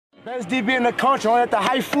Best DB in the country. Don't let the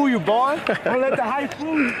hype fool you, boy. Don't let the hype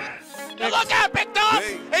fool you. Look out, big dog!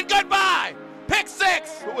 And goodbye! Pick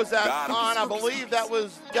 6! Who was that on? I believe that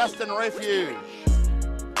was Destin Refuge.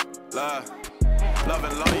 Love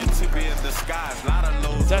and loyalty be in disguise. Lot of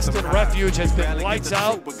lows. Destin Refuge has been lights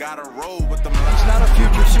out. But gotta roll with them. He's not a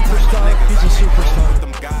future superstar. He's a superstar.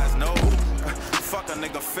 Them guys know. Fuck a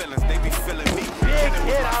nigga feelings. They be feeling me. Big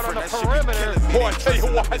hit out on the perimeter. Boy, I tell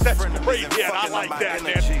you what, that's great hit. I like that,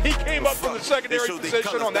 man. He came up from the secondary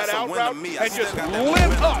position on that out route and just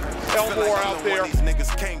lit up Elmore out there. These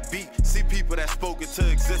niggas can't beat. See people that spoke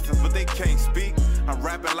into existence, but they can't speak. I'm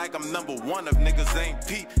rapping like I'm #1 if niggas ain't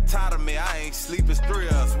Pete. Tired of me, I ain't sleep. It's 3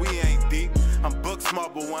 of us, we ain't deep. I'm book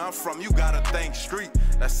smart, but where I'm from, you gotta think street.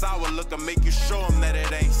 That sour look and make you show them that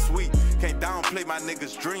it ain't sweet. Can't downplay my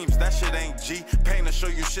niggas' dreams, that shit ain't G. Pain to show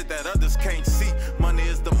you shit that others can't see. Money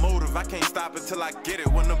is the motive, I can't stop until I get it.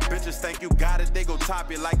 When them bitches think you got it, they go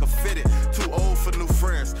top you like a fitted. Too old for new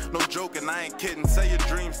friends, no joking, I ain't kidding. Say your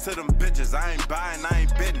dreams to them bitches, I ain't buying, I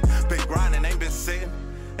ain't bidding. Been grinding, ain't been sitting.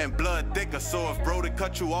 And blood thicker, so if bro to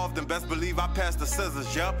cut you off, then best believe I passed the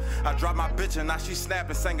scissors, yup. I dropped my bitch and now she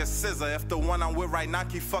snapping, sang a scissor. If the one I'm with right now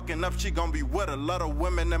keep fucking up, she gon' be with a lot of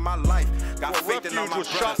women in my life. Got faith in all my was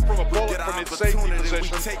shot from a bullet from his safety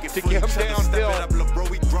position to get him downhill. Step it up, look, bro,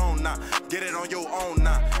 we grown now. Get it on your own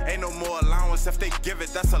now. Ain't no more allowance if they give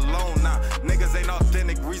it, that's a loan now. Niggas ain't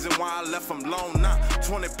authentic, reason why I left them alone now.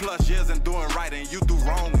 20 plus years and doing right and you do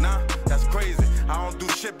wrong now. That's crazy. I don't do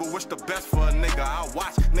shit but wish the best for a nigga. I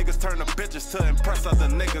watch niggas turn to bitches to impress other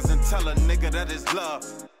niggas and tell a nigga that is love.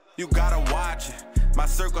 You gotta watch it. My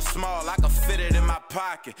circle small, I can fit it in my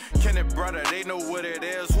pocket. Kenneth brother, they know what it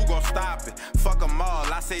is, who gon' stop it? Fuck them all,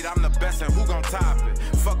 I say I'm the best and who gon' top it?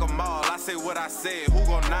 Fuck them all, I say what I said, who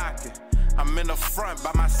gon' knock it? I'm in the front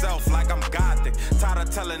by myself like I'm gothic. Tired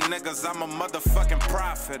of telling niggas I'm a motherfucking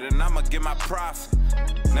prophet, and I'ma get my profit.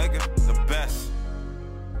 Nigga, the best.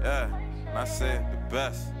 Yeah, I said the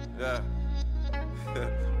best. Yeah.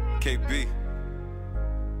 KB.